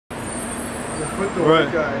they put the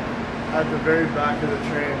white guy at the very back of the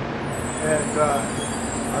train, and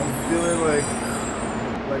I'm feeling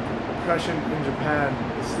like oppression in Japan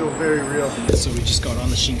is still very real. So we just got on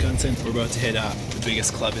the Shinkansen. We're about to hit the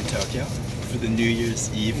biggest club in Tokyo for the New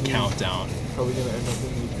Year's Eve countdown. Probably gonna end up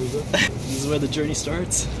in Yakuza. This is where the journey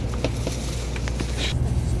starts.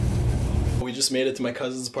 We just made it to my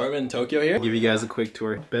cousin's apartment in Tokyo here. I'll give you guys a quick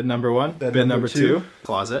tour. Bed number 1, bed number 2,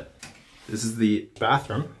 closet. This is the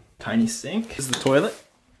bathroom. Tiny sink. This is the toilet.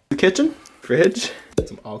 The kitchen, fridge,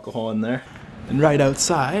 some alcohol in there. And right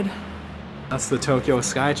outside, that's the Tokyo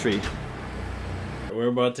Skytree. We're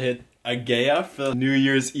about to hit Ageha for the New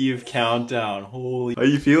Year's Eve countdown. Holy. How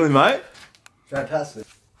you feeling, mate? Fantastic.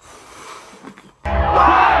 5,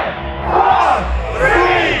 4, 3,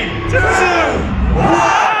 2, 1!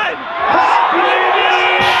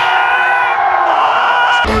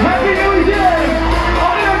 Happy New Year!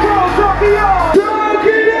 Tokyo!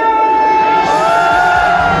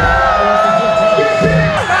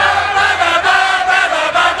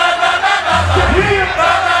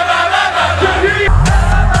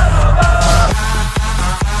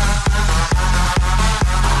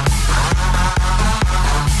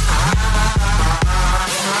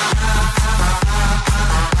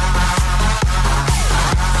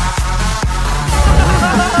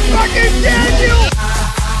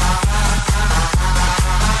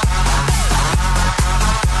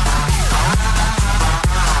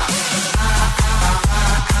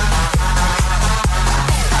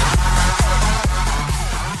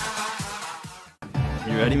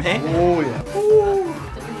 You ready, mate? Oh yeah.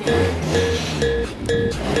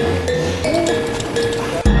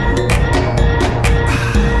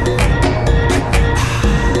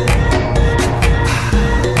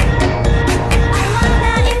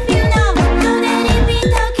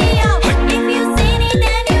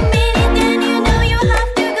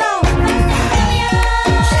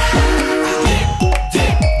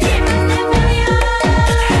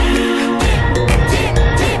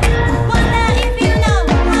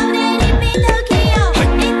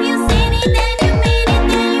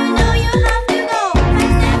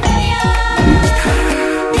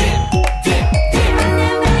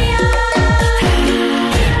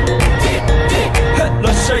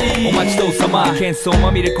喧騒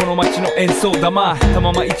まみれこの街の演奏玉た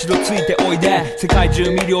まま一度ついておいで世界中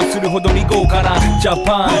魅了するほどに豪華なジャ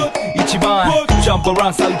パン一番ジャンプアラ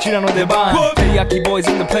ンさうちらの出番テリヤキボーイ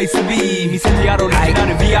ズ in the place to be 見せてやろうオリジナ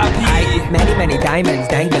ル VIP Many many diamonds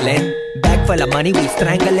dangling Bag full of money we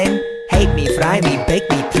strangling Hate me, fry me, bake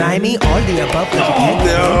me, try me All the above cause you can't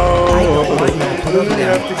get me I don't want no You really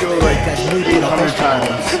have to go like 800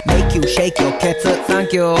 times. Make you shake your cats up,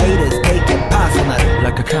 thank you Haters take it personal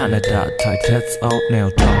Like a Canada tight heads out now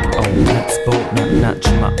talk oh let's goな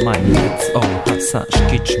ちま前に let's go 発散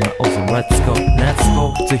しきちまおうぜ let's go let's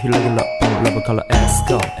go ぜひレギュラーラブから let's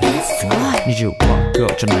go 20万 go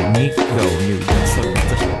じゃない2 go ニューヨークそれま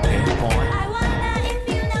たひろピンポイント